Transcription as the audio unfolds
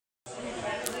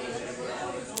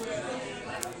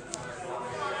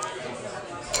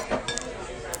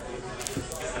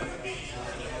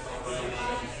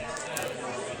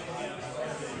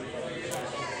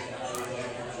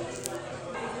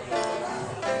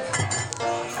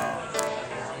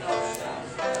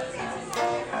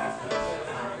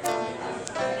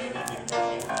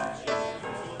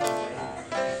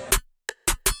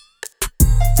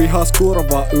Pihas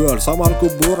kurva yön, samal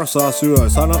kun bursaa syön.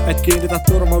 Sano et kiinnitä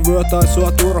turvavyö tai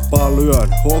sua turpaan lyön.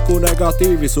 Huoku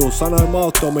negatiivisuus, sanoin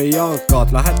mauttomiin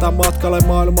jankkaat. Lähetään matkalle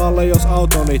maailmalle, jos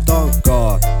autoni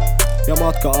tankkaat. Ja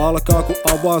matka alkaa kun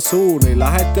avaan suuni.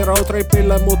 Lähetti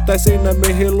roadtripille, mutte sinne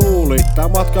mihin luulit. Tää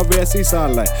matka vie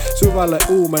sisälle, syvälle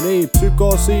uumeniin.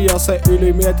 Psykoosi ja se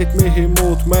yli mietit mihin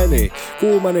muut meni.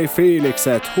 Kuumeni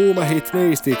fiilikset, huumehit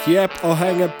niistit. Jep, on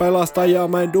hengen pelastaja,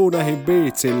 menen duuneihin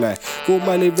biitsille.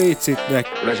 Kummeli viitsit ne.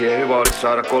 Kyllä siihen hyvä olisi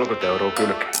saada 30 €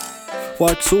 kylkeen.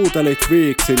 Vaik suutelit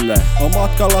viiksille, on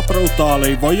matkalla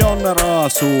brutaali, voi jonne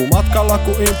raasuu. Matkalla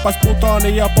ku impas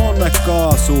putaani ja ponne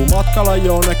kaasuu. Matkalla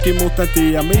jonnekin, mut en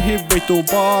tiedä mihin vitun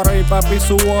baariin.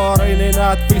 Pisuaariin, niin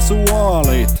näet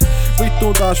visuaalit.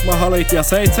 Vittuun taas mahalit ja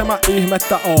 7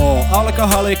 ihmettä oo.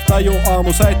 Alkahalik taju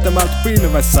aamu 7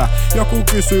 pilvessä. Joku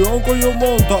kysyy onko jo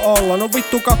monta alla. No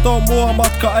vittu katoo mua,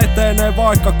 matka etenee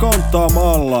vaikka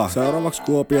konttaamalla. Seuraavaksi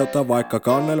Kuopiota vaikka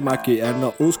Kannelmäki. En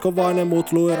oo uskovainen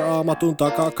mut luin raamatun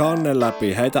takaa kannen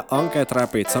läpi. Heitä ankeet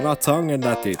räpit, sanat sangen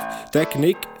nätit.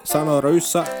 Teknik sano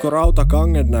ryssä, kun rauta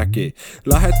kangen näki.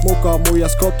 Lähet mukaan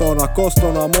muijas kotona,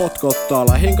 kostona motkottaa.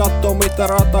 Lähin kattoo mitä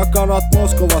ratakanat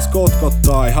Moskovas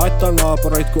kotkottaa. Ei haittaa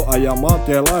naapurit kun ajaa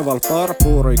maantien laival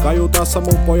parpuuri. Kaju tässä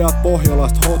mun pojat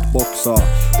Pohjolasta hotboxaa.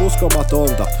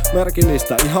 Uskomatonta,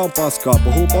 merkillistä ihan paskaa.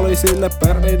 Puhuu poliisille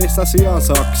Berliinissä sijaan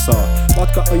Saksaa.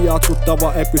 Matka on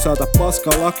jatkuttava, ei pysäytä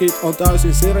paskalakit. On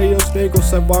täysin serious niinku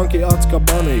sen vanki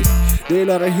Atskabani.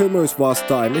 Dealeri hymyis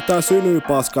vastaan, ei mitään synyy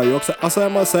paskaa. Juokse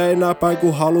aseman seinää päin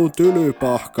kun haluun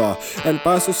tylypahkaa. En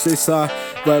päässyt sisään,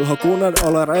 velho kun en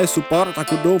ole reissu parta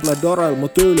kun double dorel mun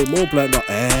tyyli mumble, no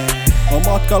ei. On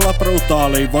matkalla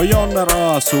brutaali, voi jonne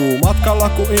raasuu. Matkalla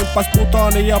ku impas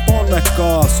putaani ja ponne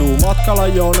kaasuu. Matkalla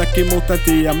jonnekin mut en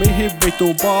tiedä mihin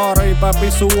vitun baariin.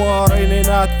 Pisuaariin, niin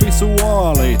näet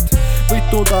visuaalit.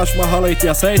 Vittuun taas mahalit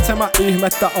ja 7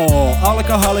 ihmettä oo.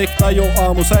 Alkahalik taju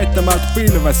aamu 7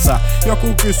 pilvessä. Joku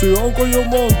kysyy onko jo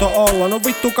monta alla. No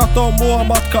vittu katoo mua,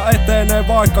 matka etenee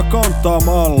vaikka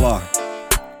konttaamalla.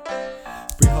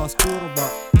 Pihas kurva.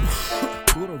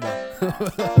 Kurva.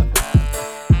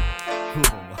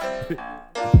 Kurva.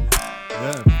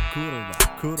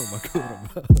 Kurva.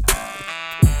 Kurva.